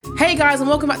Hey guys, and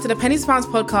welcome back to the Pennies to Pounds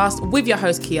podcast with your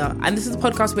host Kia. And this is a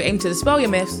podcast where we aim to dispel your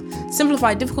myths,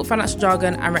 simplify difficult financial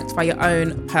jargon, and rectify your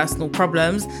own personal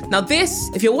problems. Now this,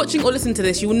 if you're watching or listening to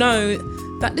this, you'll know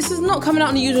that this is not coming out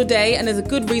on the usual day, and there's a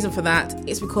good reason for that.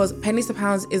 It's because Pennies to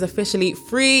Pounds is officially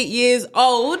 3 years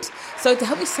old. So to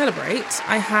help me celebrate,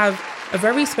 I have a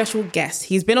very special guest.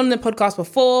 He's been on the podcast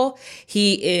before.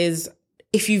 He is,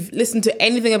 if you've listened to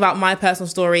anything about my personal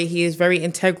story, he is very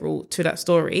integral to that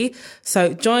story.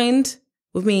 So joined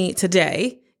with me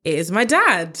today is my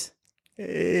dad.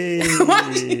 Hey.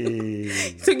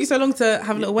 It took you so long to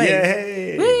have a little wave. Yeah,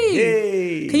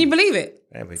 hey. Can you believe it?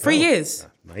 There we go. 3 years.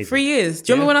 Amazing. 3 years.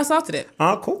 Do you remember when I started it?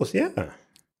 Of course, yeah.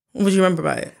 What do you remember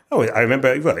about it? Oh, I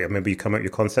remember you come up with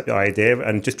your concept, your idea,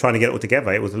 and just trying to get it all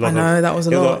together. It was a lot. That was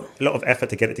a lot. A lot of effort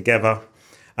to get it together.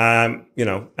 And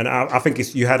I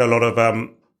think you had a lot of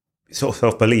sort of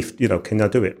self-belief. Can I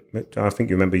do it? I think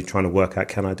you remember you trying to work out,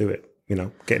 can I do it?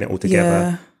 Getting it all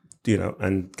together.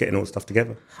 And getting all the stuff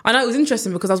together. I know it was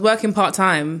interesting because I was working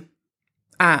part-time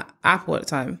at Apple at the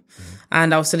time,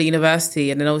 and I was still at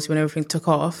university. And then obviously when everything took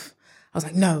off, I was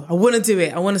like, no, I want to do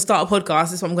it. I want to start a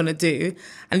podcast. This is what I'm going to do.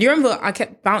 And you remember I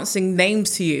kept bouncing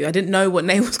names to you. I didn't know what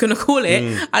name I was going to call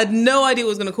it. I had no idea what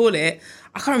I was going to call it.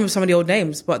 I can't remember some of the old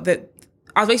names, but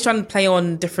I was basically trying to play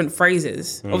on different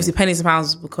phrases. Obviously, pennies and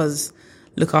pounds because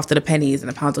look after the pennies and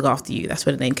the pounds look after you. That's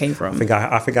where the name came from.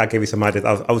 I think I gave you some ideas.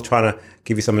 I was trying to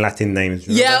give you some Latin names.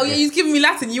 Yeah, you was giving me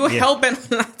Latin. You were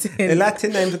hell-bent on Latin. The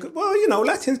Latin names are good. Well,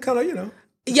 Latin's kind of,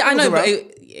 Yeah, I know, but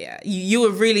you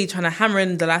were really trying to hammer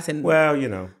in the Latin.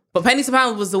 Well, But pennies to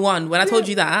pounds was the one. When I told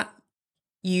you that,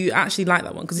 you actually liked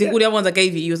that one. Because all the other ones I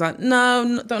gave you, you was like,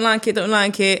 no, don't like it.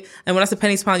 And when I said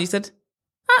pennies to pounds, you said,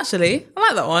 actually, I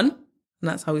like that one. And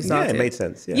that's how we started. Yeah, it made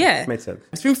sense. Yeah. It made sense.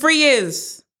 It's been 3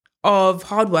 years of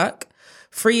hard work,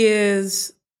 3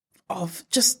 years of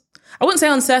just, I wouldn't say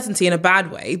uncertainty in a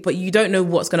bad way, but you don't know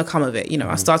what's going to come of it.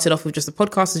 I started off with just a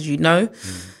podcast, as you know.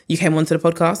 You came onto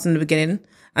the podcast in the beginning,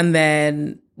 and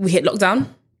then we hit lockdown.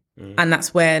 And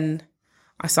that's when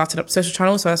I started up social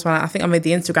channels. So that's when I think I made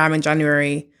the Instagram in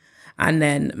January and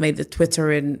then made the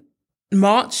Twitter in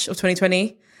March of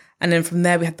 2020. And then from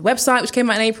there, we had the website, which came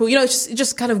out in April. It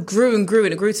just kind of grew and grew,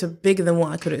 and it grew to bigger than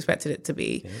what I could have expected it to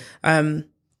be. But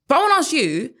I want to ask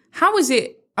you, how is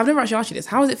it, I've never actually asked you this,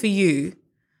 how is it for you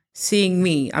seeing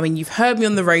me? I mean, you've heard me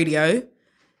on the radio,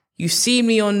 you've seen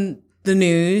me on the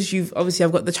news,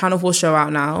 I've got the Channel 4 show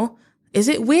out now. Is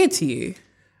it weird to you?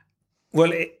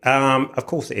 Well, of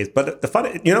course it is. But the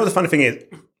funny thing is,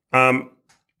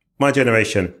 my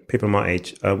generation, people my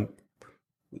age,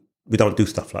 we don't do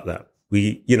stuff like that.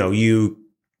 You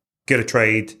get a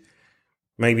trade,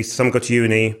 maybe some go to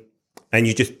uni, and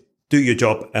you just do your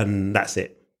job, and that's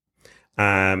it.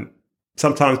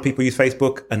 Sometimes people use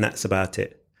Facebook, and that's about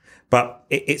it. But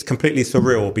it's completely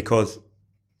surreal because,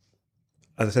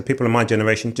 as I said, people in my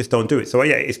generation just don't do it. So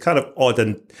yeah, it's kind of odd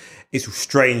and it's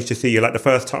strange to see you. Like the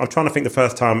first time, I'm trying to think the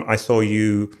first time I saw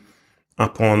you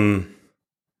up on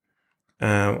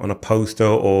a poster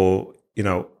or,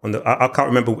 I can't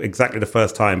remember exactly the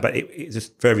first time, but it's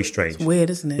just very strange. It's weird,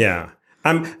 isn't it? Yeah.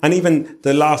 And even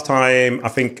the last time, I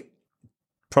think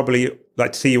probably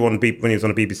like to see you when he was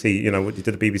on the BBC, what you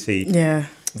did the BBC. Yeah.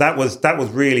 That was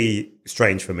really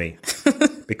strange for me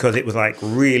because it was like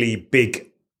really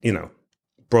big,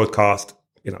 broadcast,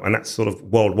 and that's sort of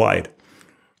worldwide,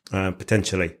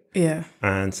 potentially. Yeah.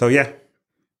 And so, yeah,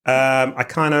 I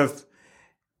kind of,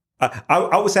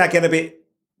 I would say I get a bit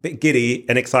giddy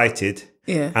and excited.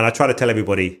 Yeah. And I try to tell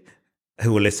everybody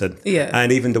who will listen. Yeah.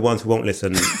 And even the ones who won't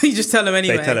listen. You just tell them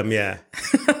anyway. They tell them, yeah.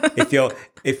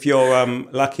 if you're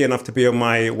lucky enough to be on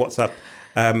my WhatsApp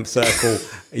circle,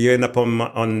 you end up on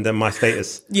my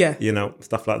status. Yeah.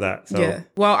 Stuff like that. So. Yeah.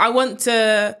 Well, I want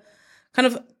to kind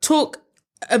of talk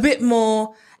a bit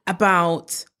more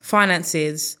about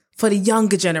finances for the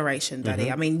younger generation,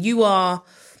 Daddy. I mean, you are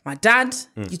my dad.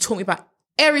 You taught me about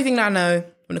everything that I know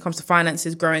when it comes to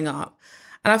finances growing up.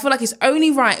 And I feel like it's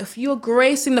only right if you're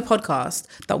gracing the podcast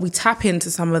that we tap into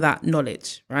some of that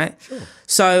knowledge, right? Sure.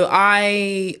 So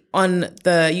on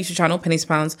the YouTube channel, Pennies to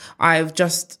Pounds, I've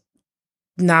just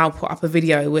now put up a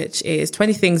video, which is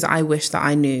 20 things I wish that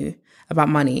I knew about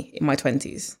money in my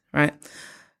 20s, right?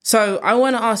 So I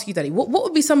want to ask you, Daddy, what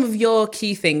would be some of your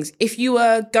key things if you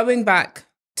were going back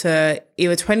to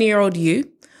either 20-year-old you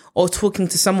or talking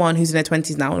to someone who's in their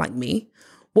 20s now, like me?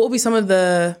 What would be some of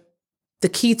the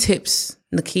key tips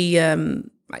and the key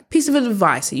piece of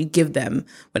advice that you give them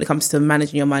when it comes to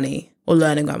managing your money or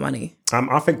learning about money?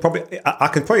 I think probably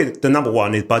the number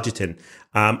one is budgeting,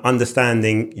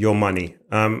 understanding your money.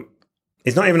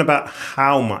 It's not even about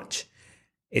how much.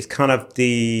 It's kind of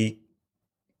the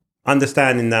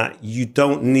understanding that you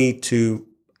don't need to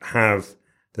have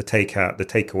the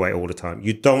takeaway all the time.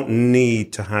 You don't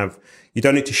need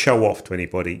to show off to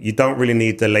anybody. You don't really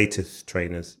need the latest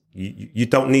trainers. You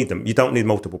don't need them. You don't need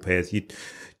multiple pairs. You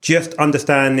just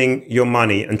understanding your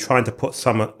money and trying to put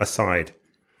some aside.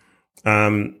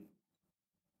 I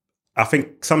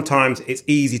think sometimes it's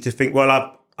easy to think,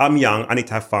 well, I'm young, I need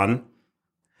to have fun.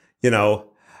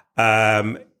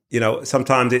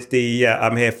 Sometimes it's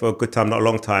I'm here for a good time, not a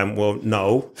long time. Well,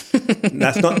 no,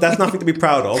 that's nothing to be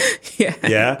proud of.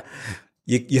 Yeah.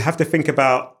 You have to think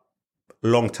about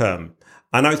long term.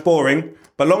 I know it's boring,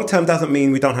 but long term doesn't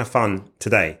mean we don't have fun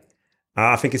today.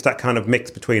 I think it's that kind of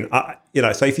mix between, so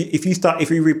if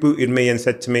you rebooted me and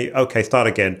said to me, okay, start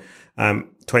again,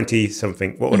 20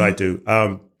 something, what would I do?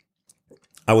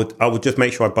 I would just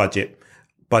make sure I budget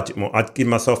more. I'd give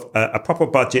myself a proper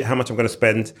budget, how much I'm going to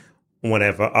spend,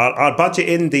 whatever. I'll budget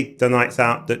in the nights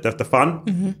out, the fun.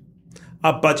 Mm-hmm.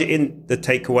 I'll budget in the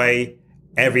takeaway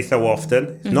every so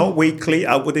often, not weekly.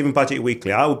 I wouldn't even budget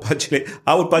weekly. I would budget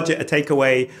a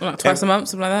takeaway like twice a month,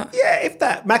 something like that. Yeah, if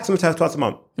that, maximum twice a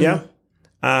month. Yeah.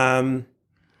 And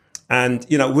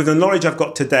with the knowledge I've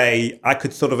got today, I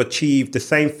could sort of achieve the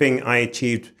same thing I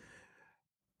achieved,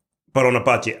 but on a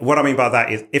budget. What I mean by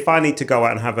that is, if I need to go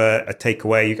out and have a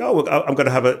takeaway, you go, I'm going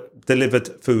to have a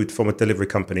delivered food from a delivery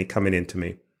company coming in to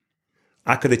me.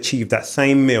 I could achieve that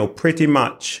same meal pretty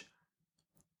much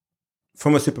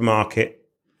from a supermarket,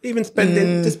 even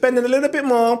spending a little bit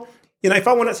more. If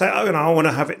I want to say, I want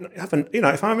to have if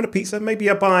I'm having a pizza, maybe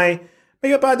I buy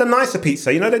the nicer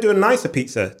pizza. They do a nicer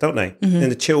pizza, don't they? In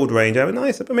the chilled range, I have a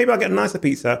nicer, but maybe I'll get a nicer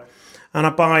pizza and I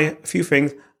buy a few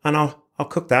things and I'll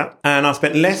cook that, and I'll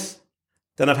spend less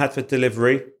than I've had for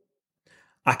delivery.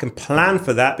 I can plan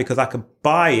for that because I can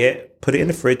buy it, put it in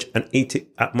the fridge and eat it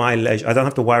at my leisure. I don't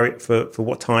have to worry for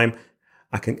what time.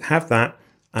 I can have that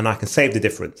and I can save the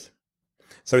difference.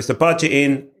 So it's the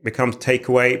budgeting becomes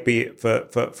takeaway, be it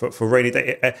for rainy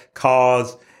day,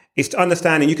 cars. It's the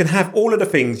understanding you can have all of the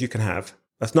things you can have.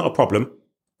 That's not a problem,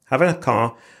 having a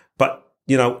car. But,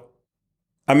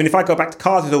 if I go back to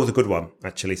cars, is always a good one,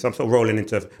 actually. So I'm sort of rolling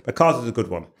into it. But cars is a good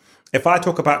one. If I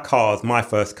talk about cars, my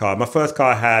first car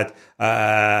I had,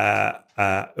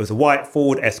 it was a white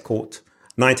Ford Escort,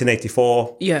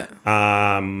 1984. Yeah.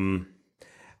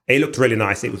 It looked really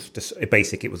nice. It was just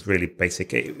basic. It was really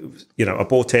basic. It was, I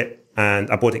bought it and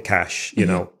I bought it cash,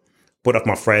 bought off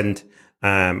my friend.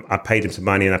 I paid him some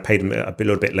money and I paid him a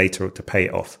little bit later to pay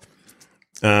it off.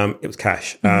 It was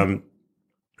cash. And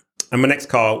my next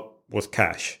car was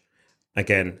cash.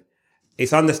 Again,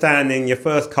 it's understanding your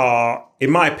first car, in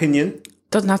my opinion,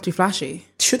 doesn't have to be flashy.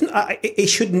 It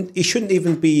shouldn't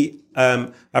even be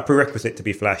a prerequisite to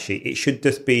be flashy. It should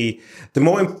just be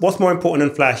what's more important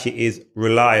than flashy is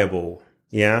reliable.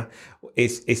 Yeah,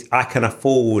 it's I can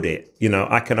afford it.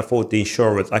 I can afford the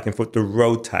insurance. I can afford the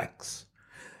road tax.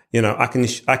 I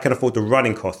can afford the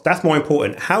running costs. That's more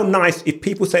important. How nice if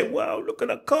people say, "Wow, look at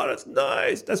that car. That's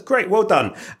nice. That's great. Well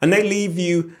done," and they leave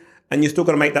you, and you're still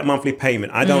going to make that monthly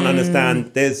payment. I don't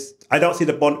understand. I don't see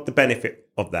the benefit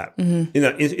of that.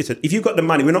 If you've got the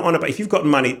money, we're not on about if you've got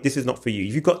money, this is not for you.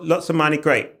 If you've got lots of money,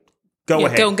 great. Go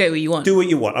ahead. Go and get what you want. Do what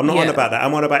you want. I'm not on about that.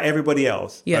 I'm on about everybody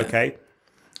else. Yeah. Okay.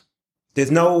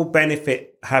 There's no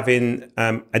benefit having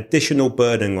additional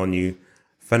burden on you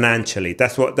financially.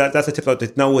 That's a tip.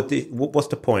 There's no. What's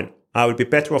the point? I would be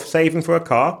better off saving for a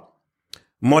car,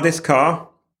 modest car.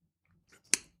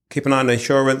 Keep an eye on the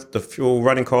insurance, the fuel,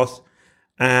 running costs,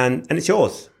 and it's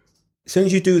yours. As soon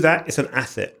as you do that, it's an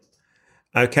asset.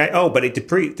 Okay. Oh, but it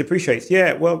depreciates.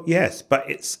 Yeah. Well, yes, but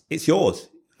it's yours,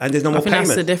 and there's no more payment.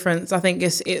 That's the difference. I think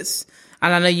it's,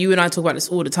 and I know you and I talk about this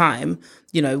all the time.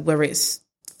 Where it's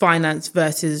finance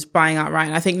versus buying outright.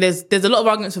 And I think there's a lot of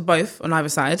arguments for both on either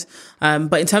side.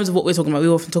 But in terms of what we're talking about, we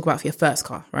often talk about for your first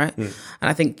car, right? And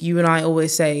I think you and I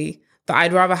always say that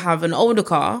I'd rather have an older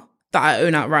car that I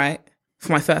own outright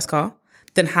for my first car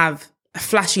than have a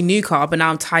flashy new car, but now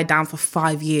I'm tied down for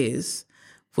 5 years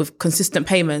with consistent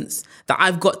payments that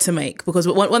I've got to make. Because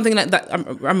one thing that I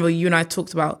remember you and I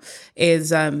talked about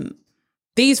is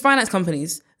these finance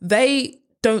companies, they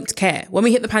don't care. When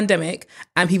we hit the pandemic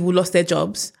and people lost their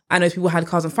jobs, I know people had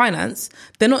cars on finance,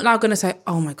 they're not now going to say,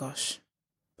 oh my gosh,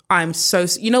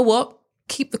 you know what?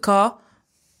 Keep the car,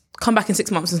 come back in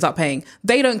 6 months and start paying.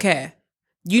 They don't care.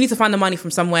 You need to find the money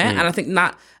from somewhere. And I think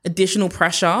that additional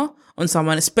pressure on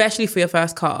someone, especially for your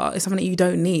first car, is something that you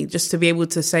don't need. Just to be able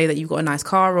to say that you've got a nice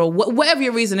car or whatever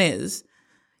your reason is,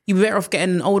 you're better off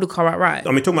getting an older car outright.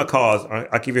 Talking about cars,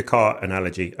 I'll give you a car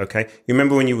analogy, okay? You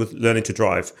remember when you were learning to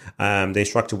drive, the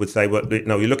instructor would say, well,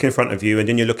 you look in front of you and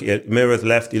then you look at your mirrors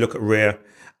left, you look at rear,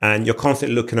 and you're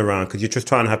constantly looking around because you're just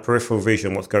trying to have peripheral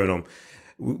vision, what's going on.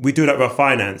 We do that with our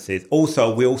finances.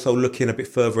 Also, we're also looking a bit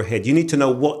further ahead. You need to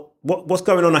know what's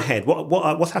going on ahead,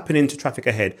 what's happening to traffic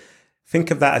ahead.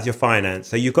 Think of that as your finance.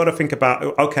 So you've got to think about,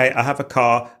 okay, I have a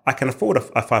car, I can afford a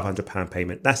 £500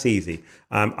 payment. That's easy.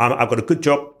 I've got a good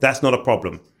job. That's not a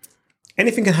problem.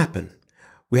 Anything can happen.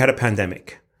 We had a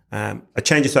pandemic, a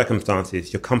change of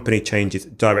circumstances. Your company changes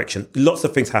direction. Lots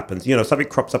of things happen. Something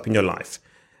crops up in your life.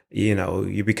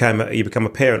 You become a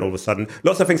parent all of a sudden.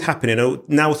 Lots of things happening.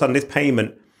 Now all of a sudden, this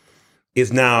payment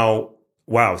is now,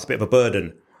 wow, it's a bit of a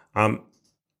burden.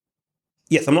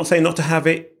 Yes, I'm not saying not to have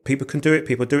it. People can do it.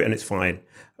 People do it, and it's fine.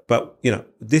 But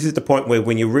this is the point where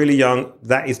when you're really young,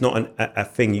 that is not a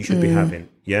thing you should be having.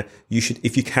 Yeah, you should,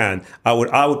 if you can. I would,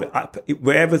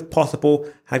 wherever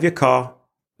possible, have your car.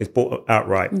 It's bought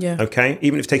outright. Yeah. Okay.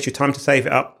 Even if it takes you time to save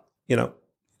it up.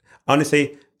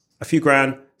 Honestly, a few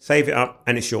grand. Save it up,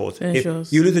 and it's yours. If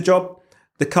you lose a job,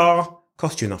 the car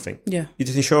costs you nothing. Yeah, you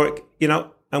just insure it.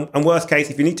 And worst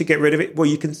case, if you need to get rid of it, well,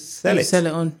 you can sell it. Sell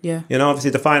it on, yeah. Obviously,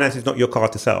 the finance is not your car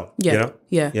to sell. Yeah,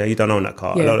 yeah. You don't own that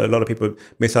car. Yeah. A lot of people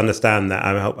misunderstand that.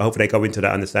 I hope they go into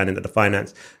that understanding that the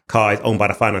finance car is owned by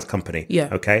the finance company. Yeah.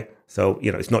 Okay, so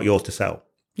it's not yours to sell.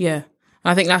 Yeah.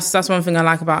 I think that's one thing I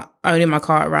like about owning my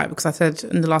car outright, because I said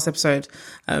in the last episode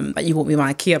that you bought me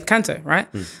my Kia Picanto, right?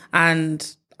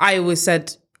 And I always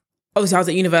said, obviously I was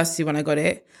at university when I got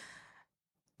it.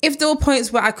 If there were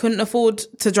points where I couldn't afford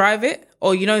to drive it,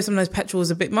 or sometimes petrol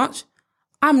is a bit much,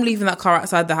 I'm leaving that car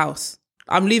outside the house.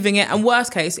 I'm leaving it. And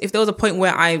worst case, if there was a point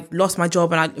where I lost my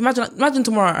job and I imagine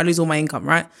tomorrow I lose all my income,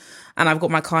 right? And I've got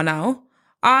my car now,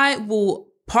 I will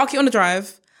park it on the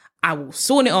drive, I will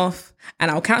sawn it off,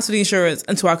 and I'll cancel the insurance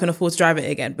until I can afford to drive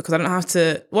it again, because I don't have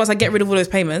to, once I get rid of all those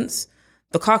payments,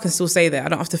 the car can still stay there. I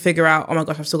don't have to figure out, oh my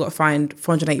gosh, I've still got to find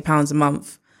 £480 a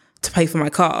month to pay for my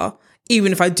car,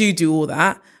 even if I do all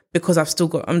that, because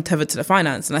I'm tethered to the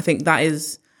finance. And I think that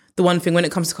is the one thing when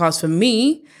it comes to cars for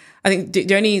me. I think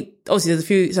obviously there's a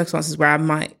few circumstances where I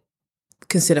might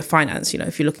consider finance,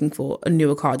 if you're looking for a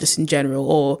newer car just in general,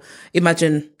 or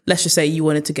imagine, let's just say you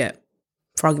wanted to get,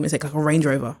 for argument's sake, like a Range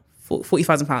Rover,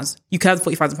 £40,000. You could have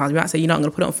 £40,000. You might say, I'm going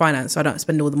to put it on finance so I don't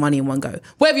spend all the money in one go.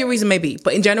 Whatever your reason may be.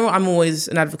 But in general, I'm always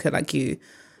an advocate like you.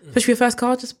 Especially for your first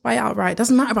car, just buy it outright. It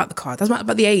doesn't matter about the car. It doesn't matter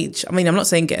about the age. I mean, I'm not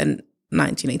saying get a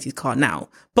 1980s car now,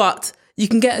 but you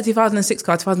can get a 2006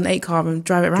 car, 2008 car and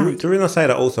drive it around. The reason I say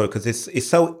that also, because it's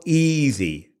so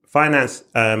easy. Finance,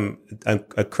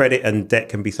 a credit and debt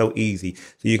can be so easy.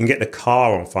 So you can get the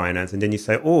car on finance, and then you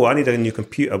say, oh, I need a new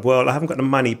computer. Well, I haven't got the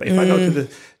money, but if I go to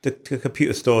the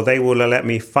computer store, they will let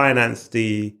me finance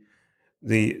the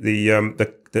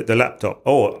laptop.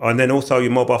 Oh, and then also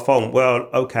your mobile phone. Well,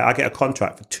 okay, I get a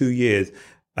contract for 2 years,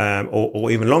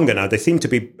 or even longer now. They seem to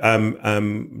be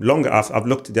longer. I've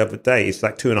looked at the other day. It's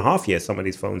like 2.5 years. Some of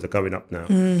these phones are going up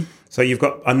now. So you've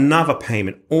got another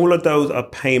payment. All of those are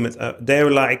payments. They're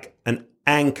like an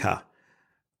anchor,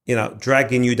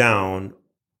 dragging you down.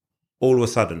 All of a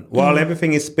sudden, while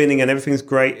everything is spinning and everything's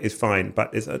great, it's fine.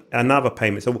 But it's another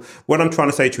payment. So what I'm trying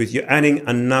to say to you is, you're adding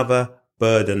another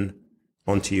burden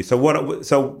onto you. So one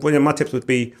of my tips would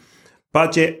be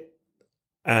budget,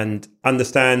 and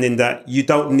understanding that you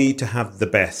don't need to have the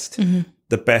best, you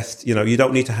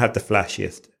don't need to have the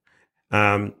flashiest.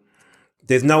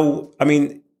 There's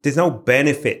no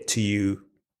benefit to you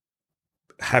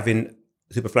having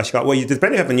super flashy car. Well, there's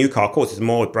benefit of a new car, of course. It's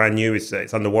more brand new.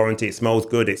 It's under warranty. It smells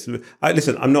good.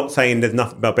 Listen, I'm not saying there's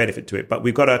nothing about benefit to it, but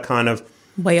we've got to kind of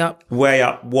weigh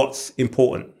up what's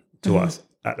important to us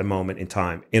at the moment in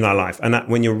time in our life. And that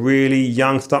when you're really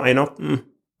young, starting off,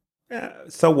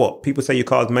 so what? People say your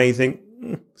car is amazing.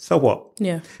 So what?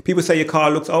 Yeah. People say your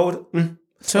car looks old.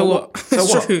 So what?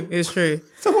 True. It's true.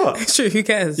 So what? It's true. Who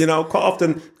cares? Quite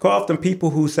often people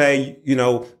who say,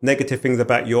 negative things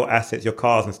about your assets, your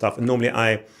cars and stuff. And normally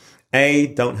I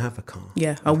don't have a car.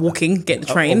 Yeah. Get the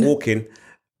train.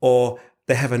 Or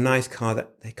they have a nice car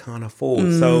that they can't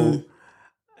afford. So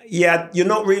yeah, you're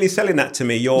not really selling that to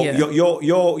me.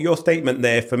 Your statement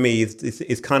there for me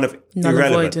is kind of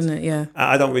irrelevant, isn't it? Yeah,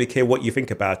 I don't really care what you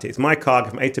think about it. It's my car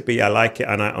from A to B. I like it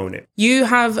and I own it. You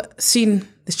have seen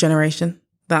this generation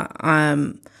that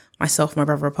myself, my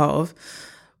brother are part of.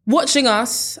 Watching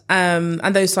us, and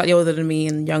those slightly older than me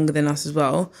and younger than us as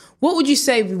well. What would you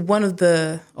say one of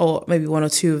the, or maybe one or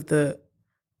two of the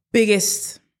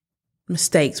biggest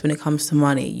mistakes when it comes to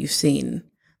money you've seen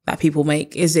that people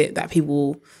make? Is it that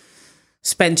people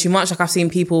spend too much? Like I've seen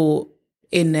people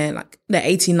in they're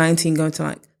 18, 19 going to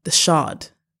like the Shard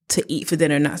to eat for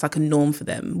dinner, and that's like a norm for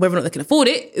them. Whether or not they can afford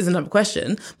it is another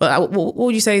question. But what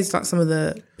would you say is like some of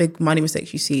the big money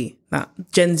mistakes you see that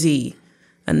Gen Z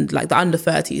and like the under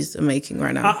 30s are making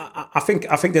right now? I think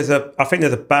there's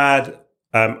a bad,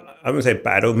 I wouldn't say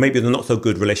bad, or maybe a not so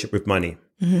good relationship with money.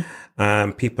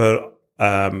 People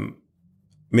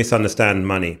misunderstand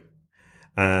money.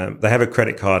 They have a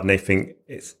credit card and they think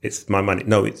it's my money.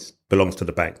 No, it belongs to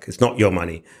the bank. It's not your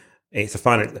money. It's a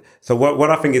finance. So what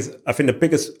I think the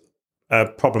biggest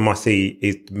problem I see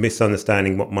is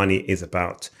misunderstanding what money is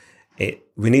about.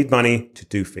 We need money to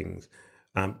do things,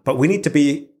 but we need to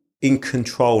be in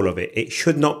control of it. It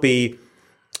should not be.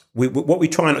 What we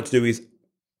try not to do is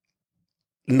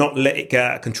not let it get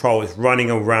out of control. It's running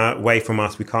away from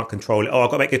us. We can't control it. Oh,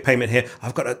 I've got to make a payment here.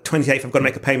 I've got a 28th. I've got to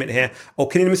make a payment here. Oh,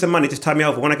 can you give me some money? Just tie me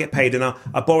over. When I get paid, and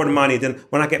I borrow the money. Then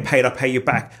when I get paid, I pay you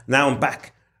back. Now I'm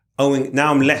back owing.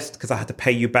 Now I'm less because I had to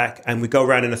pay you back. And we go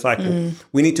around in a cycle.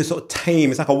 We need to sort of tame.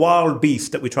 It's like a wild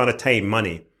beast that we're trying to tame,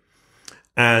 money.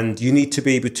 And you need to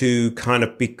be able to kind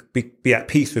of be at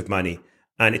peace with money.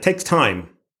 And it takes time.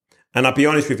 And I'll be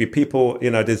honest with you, people,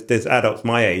 there's adults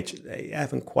my age, they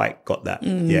haven't quite got that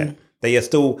yet. They are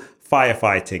still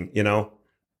firefighting,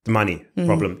 the money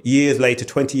problem. Years later,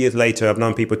 20 years later, I've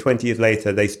known people 20 years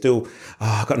later, they still,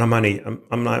 I've got no money.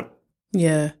 I'm like...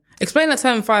 Yeah. Explain that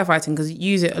term firefighting, because you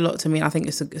use it a lot to me. I think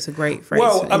it's a great phrase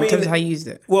in terms of how you used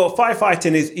it. Well,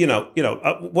 firefighting is,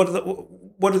 what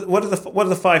does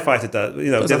the firefighter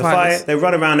do? There's a fire, they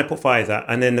run around, they put fires out,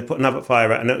 and then they put another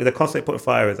fire out, and they're constantly putting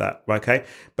fires out, okay?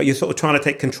 But you're sort of trying to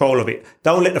take control of it.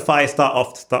 Don't let the fire start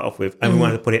off with, and we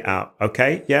want to put it out,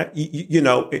 okay? Yeah, it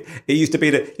used to be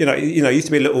it used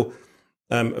to be a little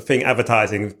thing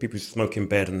advertising, people smoke in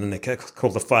bed, and then they call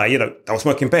the fire, don't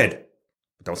smoke in bed.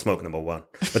 Don't smoke, number one,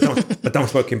 but don't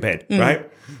smoke in bed, right?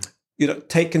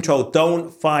 Take control. Don't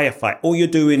firefight. All you're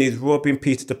doing is robbing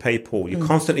Peter to pay Paul. You're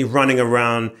constantly running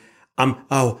around.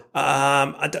 So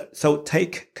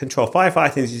take control.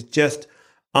 Firefighting is just,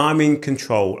 I'm in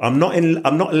control. I'm not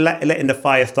letting the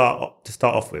fire start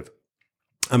off with.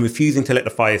 I'm refusing to let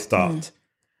the fire start.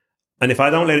 And if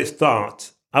I don't let it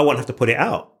start, I won't have to put it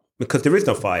out because there is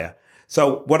no fire.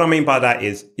 So what I mean by that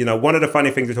is, one of the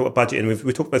funny things we talk about budgeting,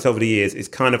 we talked about this over the years, is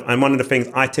and one of the things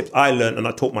tips I learned and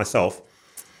I taught myself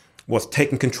was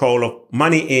taking control of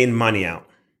money in, money out.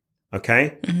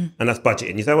 Okay? And that's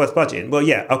budgeting. You say, what's budgeting? Well,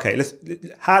 yeah, okay.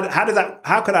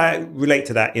 How could I relate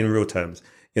to that in real terms?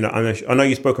 I know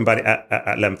you've spoken about it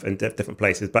at length in different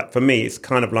places, but for me, it's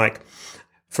kind of like,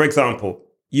 for example,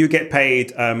 you get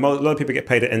paid, a lot of people get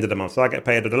paid at the end of the month. So I get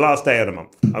paid at the last day of the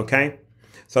month. Okay?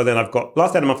 So then I've got,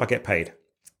 last day of the month, I get paid.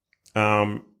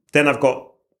 Then I've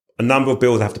got a number of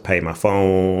bills I have to pay. My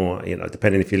phone,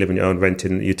 depending if you live on your own,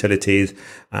 renting, utilities.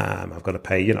 I've got to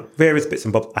pay, various bits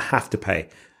and bobs I have to pay.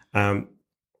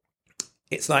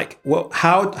 It's like, well,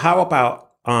 how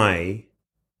about I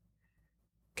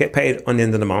get paid on the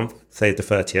end of the month, say the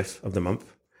 30th of the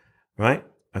month, right?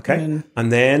 Okay.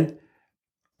 And then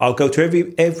I'll go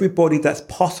to everybody that's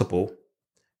possible,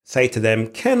 say to them,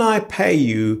 can I pay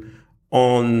you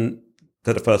on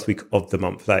the first week of the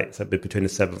month, right? So between the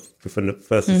 7th, between the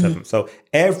 1st and 7th. So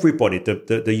everybody,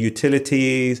 the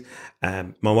utilities,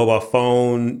 my mobile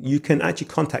phone, you can actually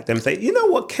contact them and say, you know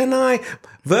what, can I?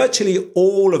 Virtually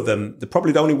all of them,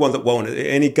 probably the only one that won't,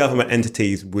 any government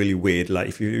entity is really weird. Like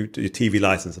if you do your TV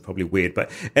license are probably weird,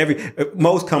 but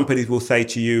most companies will say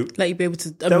to you, like you'll be able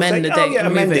to amend the date. Oh yeah,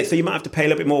 amend it. So you might have to pay a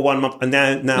little bit more 1 month, and now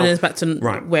and then it's back to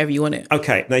wherever you want it.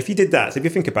 Okay, now if you did that, so if you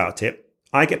think about it,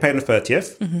 I get paid on the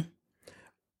 30th.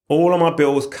 All of my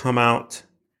bills come out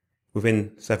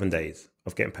within 7 days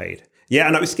of getting paid. Yeah,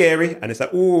 I know it's scary. And it's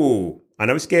like, ooh, I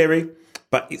know it's scary,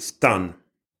 but it's done.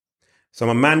 So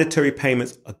my mandatory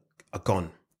payments are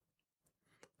gone.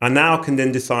 I now can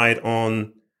then decide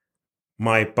on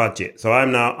my budget. So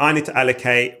I need to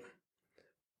allocate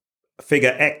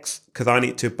figure X because I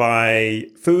need to buy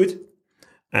food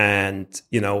and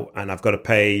I've got to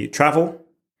pay travel.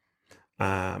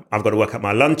 I've got to work out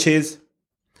my lunches.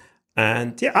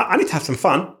 And yeah, I need to have some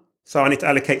fun. So I need to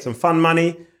allocate some fun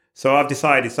money. So I've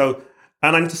decided.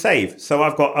 And I need to save. So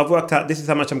I've worked out this is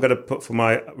how much I'm going to put for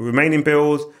my remaining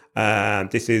bills.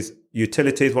 This is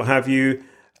utilities, what have you,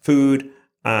 food.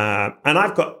 And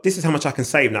this is how much I can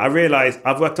save now. I realize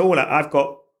I've worked all out. I've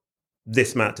got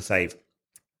this amount to save.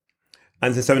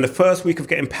 And so in the first week of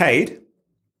getting paid,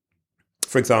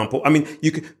 for example, I mean,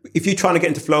 if you're trying to get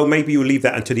into flow, maybe you'll leave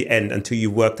that until the end, until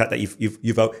you've worked out that you've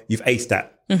aced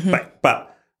that.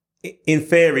 But in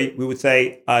theory, we would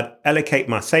say I'd allocate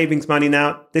my savings money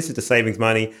now. This is the savings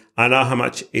money. I know how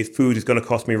much food is going to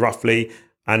cost me roughly,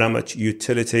 and how much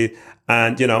utility,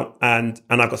 and and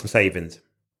I've got some savings.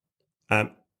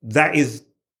 That is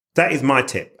my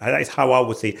tip. That is how I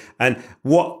would see. And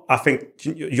what I think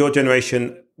your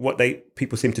generation what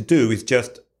people seem to do is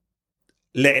just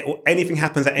let anything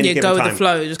happens at any given time. Go with the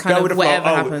flow, just kind of whatever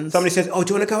happens. Somebody says, "Oh,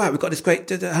 do you want to go out? We've got this great.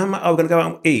 How much? Oh, we're going to go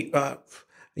out and eat."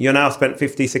 You're now spent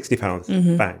 50, 60 pounds.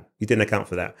 Bang. You didn't account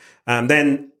for that.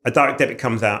 Then a direct debit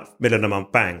comes out middle of the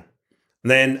month. Bang.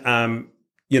 And then,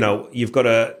 you've got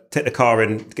to take the car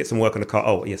in, get some work on the car.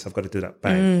 Oh, yes, I've got to do that.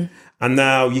 Bang. And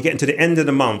now you get into the end of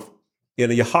the month.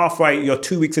 You're halfway, you're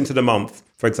 2 weeks into the month,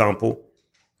 for example,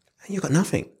 and you've got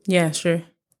nothing. Yeah, sure.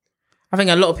 I think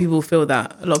a lot of people feel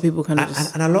that. A lot of people kind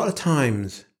of and a lot of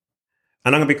times,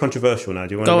 and I'm going to be controversial now.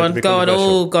 Do you want to be go on.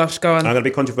 Oh, gosh, go on. I'm going to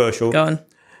be controversial. Go on.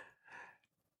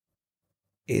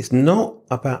 It's not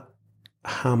about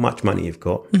how much money you've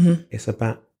got. It's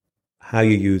about how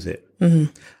you use it.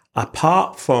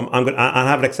 Apart from, I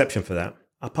have an exception for that.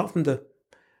 Apart from the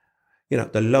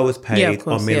lowest paid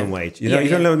or minimum wage. You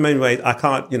don't know minimum wage. I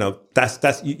can't.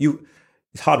 That's you.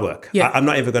 It's hard work. Yeah. I'm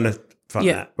not even going to front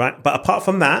that, right? But apart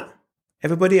from that,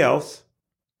 everybody else,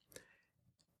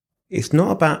 it's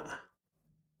not about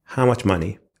how much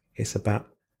money. It's about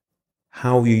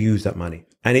how you use that money,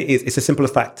 and it's a simple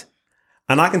fact.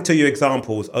 And I can tell you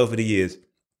examples over the years.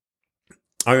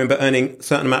 I remember earning a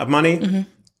certain amount of money.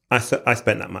 I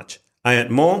spent that much. I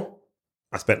earned more.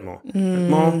 I spent more.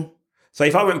 More. So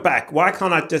if I went back, why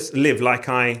can't I just live like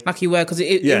you were? Because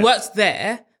it works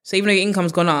there. So even though your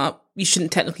income's gone up, you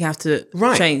shouldn't technically have to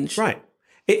change. Right.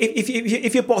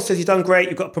 If your boss says you've done great,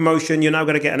 you've got a promotion, you're now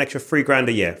going to get an extra $3,000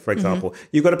 a year, for example.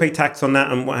 You've got to pay tax on that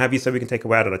and what have you, so we can take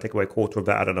away, I don't know, take away a quarter of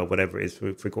that, I don't know, whatever it is,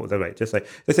 three-quarters of that.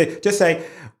 They say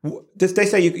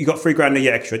you got $3,000 a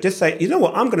year extra. Just say, you know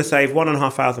what, I'm going to save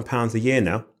 £1,500 a year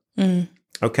now.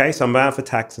 Okay, so I'm out for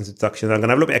tax and deductions. I'm going to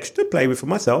have a little bit extra to play with for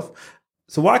myself.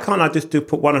 So why can't I just put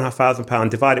 £1,500,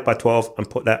 divide it by 12 and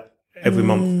put that every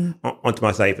month onto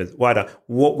my savings? Why not?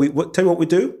 Tell you what we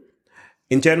do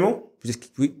in general.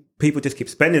 People just keep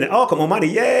spending it. Oh, I've got more money.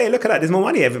 Yay, look at that. There's more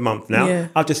money every month now. Yeah.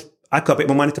 I've got a bit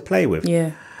more money to play with.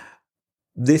 Yeah.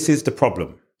 This is the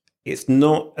problem. It's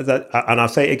not that, and I'll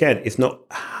say it again, it's not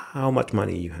how much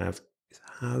money you have, it's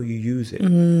how you use it.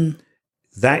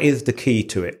 That is the key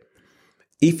to it.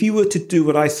 If you were to do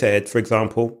what I said, for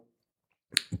example,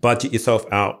 budget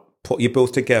yourself out, put your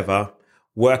bills together,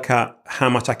 work out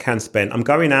how much I can spend. I'm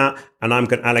going out and I'm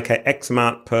going to allocate X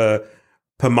amount per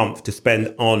month to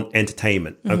spend on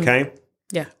entertainment. Okay.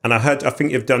 Yeah. And I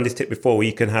think you've done this tip before where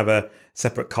you can have a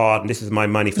separate card and this is my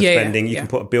money for spending. You can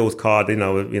put a bills card, a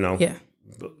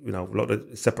lot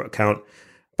of separate account.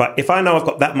 But if I know I've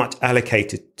got that much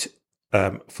allocated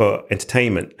for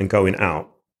entertainment and going out,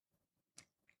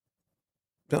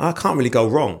 I can't really go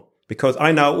wrong because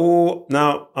I know,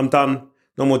 now I'm done.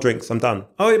 No more drinks. I'm done.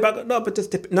 Oh, but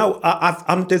just dip. No,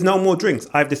 there's no more drinks.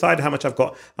 I've decided how much I've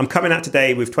got. I'm coming out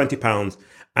today with £20,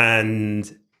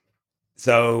 and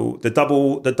so the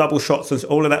double shots and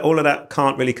all of that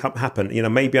can't really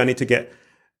happen. Maybe I need to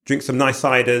drink some nice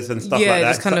ciders and stuff like that.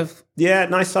 Just kind of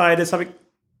nice ciders, something.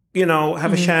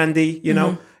 Have a shandy.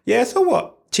 Yeah. So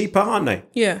what? Cheaper, aren't they?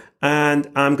 Yeah. And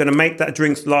I'm going to make that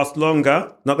drinks last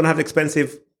longer. Not going to have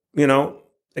expensive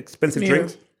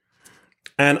drinks.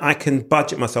 And I can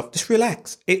budget myself, just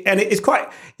relax. It's quite,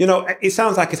 it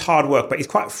sounds like it's hard work, but it's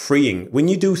quite freeing. When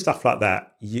you do stuff like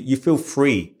that, you feel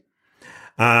free.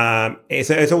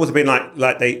 It's always been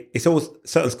it's always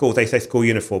certain schools, they say school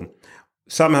uniform.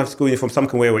 Some have school uniform, some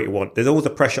can wear what you want. There's always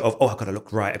the pressure of, I've got to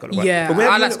look right, I've got to look right. Yeah,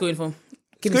 I like school uniform.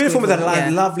 School uniform is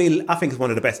a lovely, I think it's one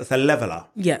of the best. It's a leveler.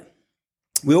 Yeah.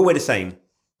 We all wear the same.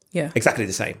 Yeah. Exactly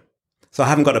the same. So I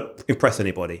haven't got to impress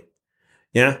anybody.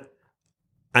 Yeah.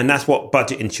 And that's what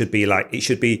budgeting should be like. It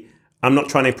should be, I'm not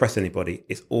trying to impress anybody.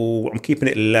 I'm keeping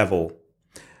it level.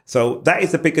 So that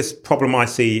is the biggest problem I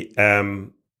see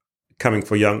coming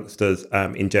for youngsters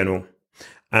in general.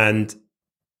 And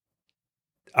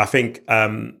I think,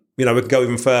 we can go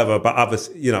even further, but others,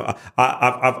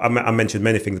 I mentioned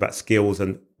many things about skills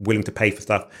and willing to pay for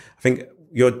stuff. I think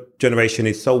your generation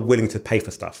is so willing to pay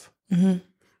for stuff.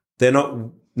 They're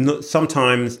not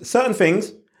sometimes certain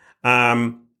things,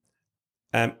 I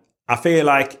feel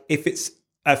like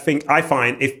I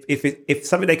find if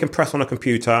something they can press on a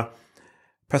computer,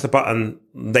 press a button,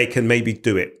 they can maybe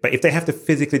do it. But if they have to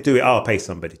physically do it, I'll pay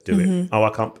somebody to do it. Oh,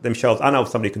 I can't themselves. I know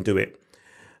somebody can do it.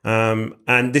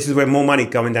 And this is where more money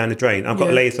going down the drain. I've got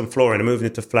to lay some flooring. I'm moving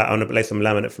into flat. I'm going to lay some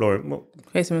laminate flooring. Well,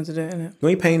 pay someone to do it, innit? No,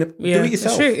 you're paying it. Do it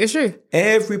yourself. It's true.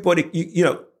 Everybody,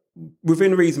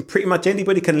 within reason, pretty much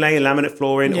anybody can lay laminate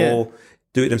flooring or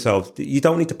do it themselves. You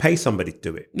don't need to pay somebody to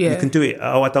do it. Yeah. You can do it.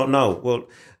 Oh, I don't know. Well,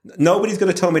 nobody's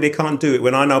going to tell me they can't do it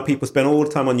when I know people spend all the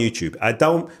time on YouTube.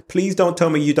 Please don't tell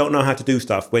me you don't know how to do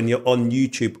stuff when you're on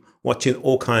YouTube watching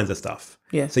all kinds of stuff.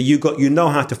 Yeah. So you know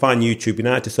how to find YouTube, you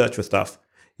know how to search for stuff,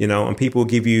 you know, and people will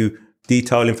give you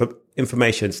detailed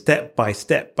information, step by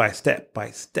step,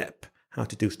 how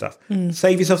to do stuff.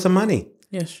 Save yourself some money.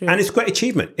 Yeah, sure. And it's a great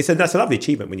achievement. That's a lovely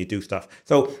achievement when you do stuff.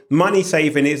 So money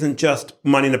saving isn't just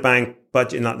money in the bank,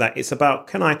 budgeting like that. It's about,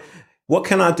 what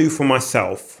can I do for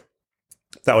myself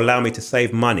that will allow me to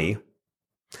save money,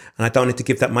 and I don't need to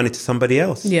give that money to somebody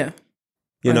else. Yeah.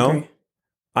 You know, agree.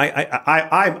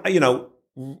 I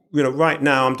right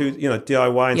now I'm doing, DIY and Yeah,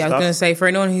 stuff. I was going to say, for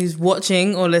anyone who's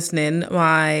watching or listening,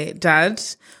 my dad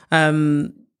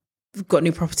got a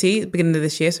new property at the beginning of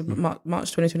this year, so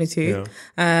March 2022. Yeah.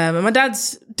 And my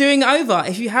dad's doing it over.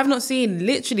 If you have not seen,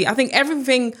 literally, I think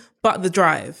everything but the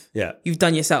drive, Yeah. you've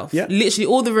done yourself. Yeah. Literally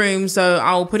all the rooms. So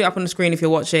I'll put it up on the screen if you're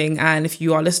watching. And if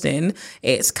you are listening,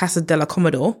 it's Casa della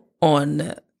Commodore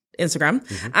on Instagram.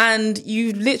 And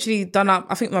you've literally done up,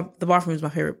 I think the bathroom is my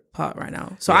favorite part right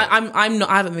now. So I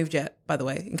haven't moved yet, by the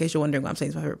way, in case you're wondering what I'm saying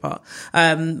is my favorite part.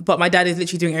 But my dad is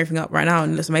literally doing everything up right now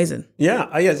and it looks amazing.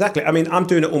 Yeah, exactly. I mean, I'm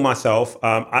doing it all myself.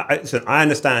 I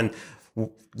understand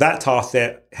that task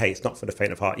there. Hey, it's not for the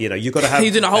faint of heart. You know, you got to have.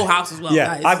 You're doing a whole house as well.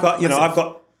 Yeah, I've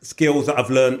got skills that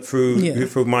I've learned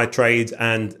through my trades,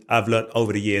 and I've learned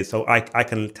over the years, so I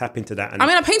can tap into that. And I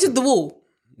mean, I painted the wall.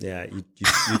 Yeah, you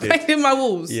I did. painted my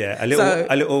walls. Yeah, a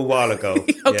little while ago.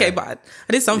 Okay, yeah. but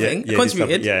I did something. I I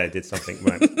contributed. did something,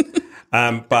 right.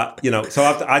 But,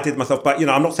 so I did myself. But,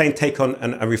 I'm not saying take on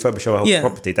and refurbish your whole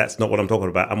property. That's not what I'm talking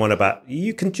about. I'm on about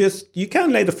you can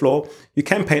lay the floor. You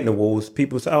can paint the walls.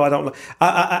 People say, oh, I don't like,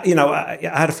 I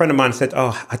had a friend of mine said,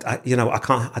 oh,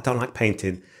 I don't like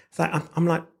painting. It's like, I'm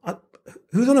like,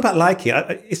 who's on about liking?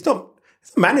 It's not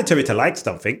mandatory to like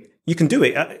something. You can do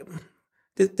it.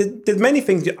 There's many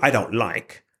things I don't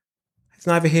like. It's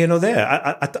neither here nor there.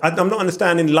 I'm not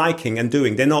understanding liking and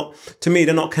doing. They're not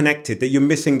connected. That you're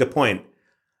missing the point.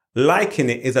 Liking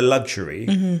it is a luxury.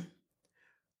 Mm-hmm.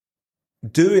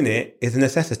 Doing it is a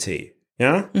necessity.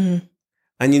 Yeah, mm-hmm.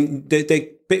 And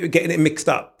they're getting it mixed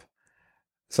up.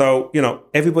 So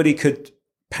everybody could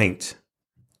paint.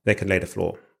 They can lay the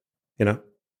floor.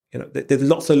 There's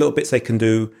lots of little bits they can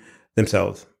do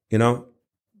themselves.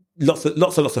 Lots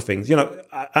of things.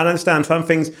 I understand some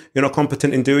things you're not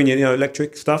competent in doing.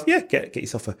 Electric stuff. Yeah, get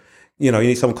yourself you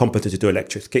need someone competent to do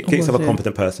electrics. Get yourself a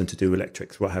competent person to do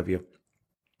electrics, what have you.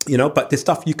 But there's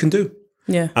stuff you can do.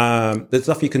 Yeah. There's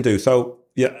stuff you can do. So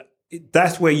yeah,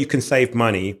 that's where you can save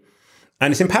money,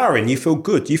 and it's empowering. You feel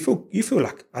good. You feel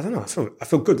like I don't know. I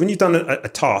feel good when you've done a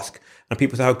task and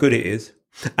people say how good it is.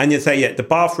 And you say, the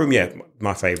bathroom,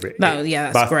 my favorite. No,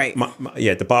 that's great.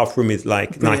 The bathroom is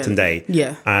like brilliant. Night and day.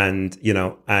 Yeah. And,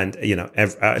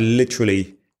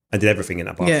 literally, I did everything in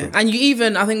that bathroom. Yeah. And you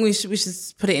even, I think we should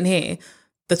put it in here,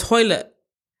 the toilet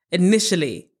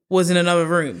initially was in another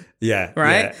room. Yeah.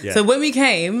 Right? Yeah. So when we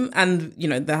came and,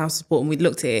 the house support and we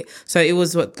looked at it, so it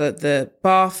was the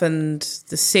bath and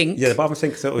the sink. Yeah, the bath and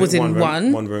sink so was in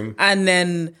one room. And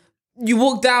then you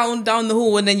walk down the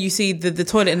hall and then you see the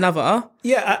toilet in another.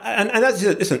 Yeah, and that's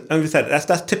listen. As we said,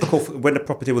 that's typical when the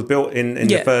property was built in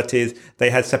the 30s.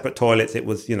 They had separate toilets. It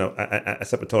was a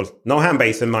separate toilet, no hand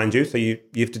basin, mind you. So you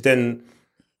have to then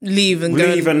leave and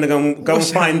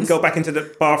go back into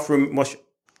the bathroom. Wash.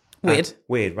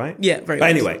 Weird, right? Yeah, very. But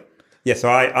anyway, so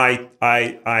I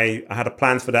had a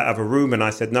plans for that other room, and I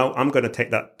said no, I'm going to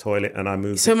take that toilet, and I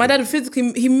moved. So my dad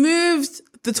physically moved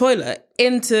the toilet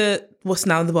into what's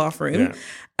now the bathroom.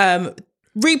 Yeah.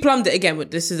 Replumbed it again, but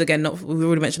this is again not, we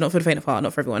already mentioned, not for the faint of heart,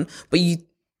 not for everyone, but you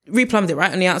replumbed it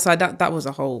right on the outside. That was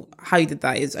a whole, how you did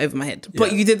that is over my head.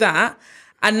 But you did that,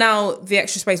 and now the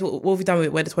extra space, what have you done with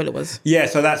it where the toilet was? Yeah,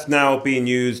 so that's now being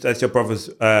used as your brother's,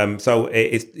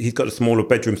 he's got a smaller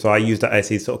bedroom, so I used that as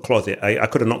his sort of closet. I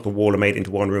could have knocked the wall and made it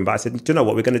into one room, but I said, do you know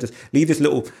what, we're going to just leave this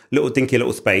little dinky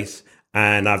little space,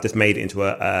 and I've just made it into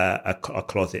a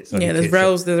closet. So there's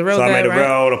rails. There's a rail there, so I made a right?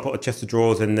 rail. I put a chest of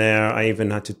drawers in there. I even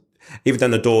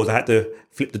done the doors. I had to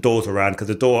flip the doors around because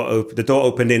the door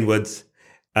opened inwards,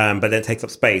 but then it takes up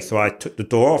space. So I took the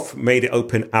door off, made it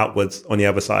open outwards on the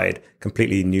other side.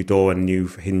 Completely new door and new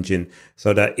hinging,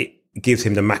 so that it gives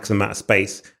him the maximum amount of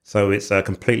space. So it's a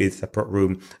completely separate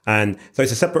room. And so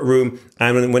it's a separate room.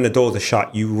 And when the doors are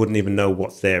shut, you wouldn't even know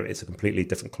what's there. It's a completely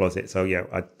different closet. So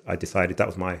I decided that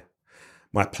was my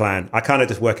my plan. I kind of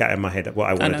just work out in my head what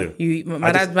I want to do.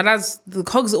 My dad's the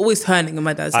cogs are always turning in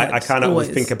my dad's head. I kind of always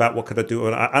think about what could I do,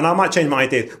 and I might change my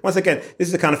ideas. Once again, this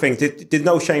is the kind of thing. There's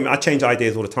no shame. I change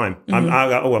ideas all the time. I'm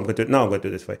going to do it. No, I'm going to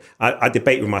do it this way. I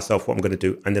debate with myself what I'm going to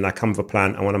do, and then I come with a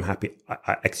plan. And when I'm happy,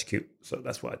 I execute. So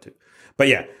that's what I do. But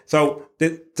yeah, so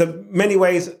there's many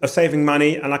ways of saving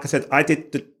money. And like I said, I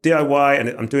did the DIY, and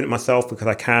I'm doing it myself because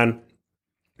I can.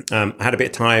 I had a bit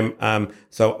of time,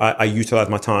 so I utilized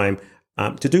my time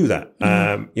to do that.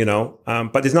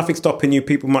 But there's nothing stopping you.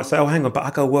 People might say, "Oh, hang on, but I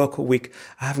go work all week.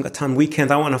 I haven't got time.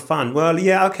 Weekends, I want to have fun." Well,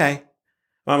 yeah, okay.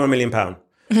 I'm £1 million,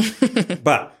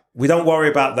 but we don't worry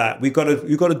about that. You got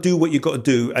to do what you got to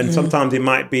do, and sometimes it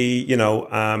might be,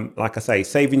 like I say,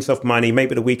 saving yourself money.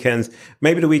 Maybe the weekend,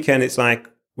 it's like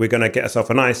we're going to get ourselves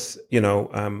a nice,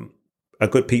 a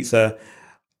good pizza.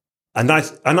 A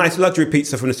nice luxury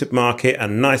pizza from the supermarket,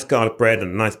 and a nice garlic bread,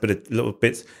 and a nice bit of little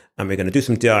bits, and we're going to do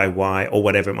some DIY or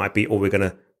whatever it might be, or we're going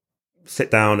to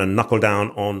sit down and knuckle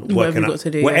down on working out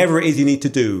whatever it is you need to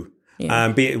do, be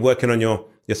it working on your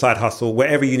side hustle,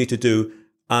 whatever you need to do.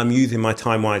 I'm using my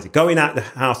time wisely, going out the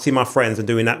house, see my friends, and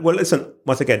doing that. Well, listen,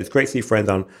 once again, it's great to see friends.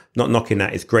 I'm not knocking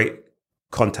that. It's great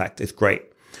contact. It's great,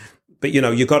 but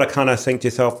you got to kind of think to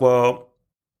yourself, well,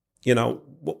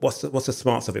 what's the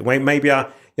smarts of it? Maybe I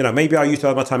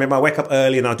utilize my time. Maybe I wake up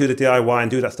early and I'll do the DIY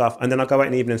and do that stuff, and then I'll go out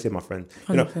in the evening and see my friends.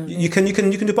 You can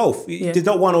do both. Yeah. There's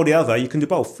not one or the other. You can do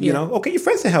both. Or get your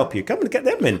friends to help you. Come and get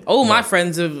them in. All my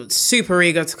friends are super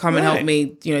eager to come and help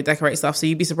me, decorate stuff. So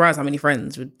you'd be surprised how many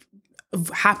friends would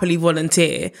happily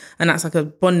volunteer, and that's like a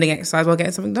bonding exercise while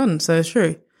getting something done. So it's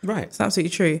true. Right. It's absolutely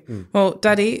true. Well,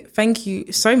 Daddy, thank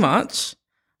you so much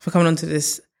for coming on to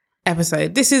this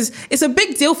episode. It's a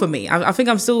big deal for me. I think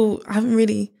I haven't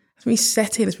really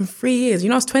set in. It's been 3 years. I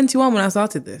was 21 when I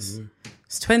started this.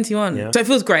 It's 21. Yeah. So it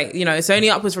feels great. It's only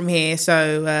upwards from here.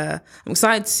 So I'm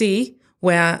excited to see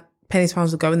where Pennies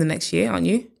Pounds will go in the next year, aren't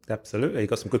you? Absolutely. You've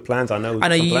got some good plans. I know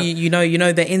you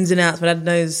know the ins and outs, but Dad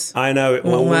knows I know it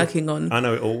what all. I'm working on. I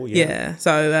know it all, yeah. Yeah.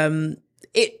 So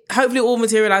it hopefully all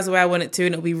materialise the way I want it to,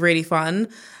 and it'll be really fun.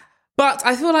 But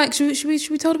I feel like should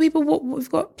we tell the people what we've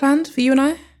got planned for you and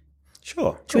I?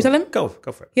 Sure. Should we tell him? Go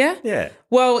for it. Yeah? Yeah.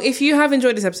 Well, if you have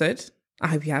enjoyed this episode, I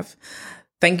hope you have.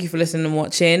 Thank you for listening and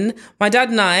watching. My dad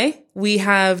and I, we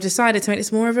have decided to make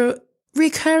this more of a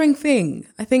recurring thing.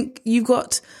 I think you've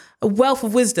got a wealth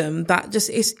of wisdom that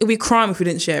it would be a crime if we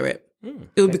didn't share it.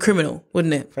 It would be criminal,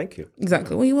 wouldn't it? Thank you.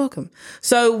 Exactly. Well, you're welcome.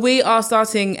 So we are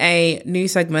starting a new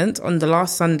segment on the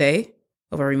last Sunday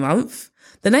of every month.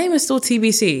 The name is still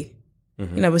TBC.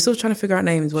 We're still trying to figure out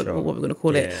names, what we're going to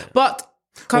call it. But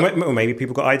maybe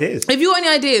people got ideas. If you got any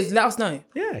ideas, let us know.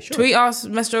 Yeah, sure. Tweet us,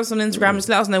 message us on Instagram. Just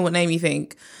let us know what name you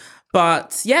think.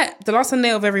 But yeah, the last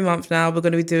Sunday of every month now, we're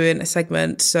going to be doing a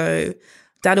segment. So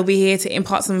Dad will be here to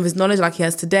impart some of his knowledge like he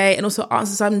has today, and also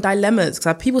answer some dilemmas.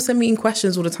 Because people send me in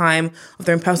questions all the time of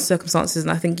their own personal circumstances,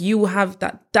 and I think you will have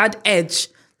that dad edge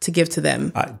to give to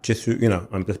them. I'm just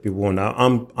be warned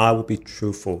now. I will be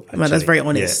truthful. Actually. Man, that's very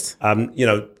honest.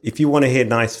 Yeah. If you want to hear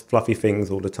nice, fluffy things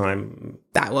all the time,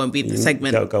 that won't be the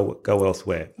segment. Go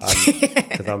elsewhere.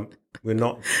 Because we're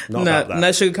not about that. No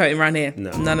sugarcoating around here.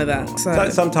 No. None of that. So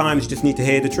sometimes you just need to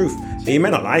hear the truth. You may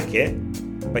not like it,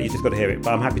 but you just got to hear it.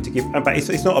 But I'm happy to give. But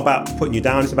it's not about putting you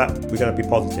down. It's about we're going to be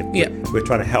positive. Yeah. We're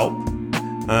trying to help.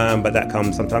 But that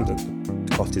comes sometimes at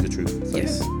the cost of the truth. So,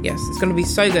 yes. It's going to be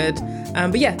so good.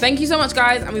 But yeah, thank you so much,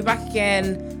 guys. And we're back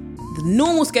again, the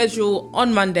normal schedule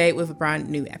on Monday with a brand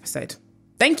new episode.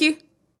 Thank you.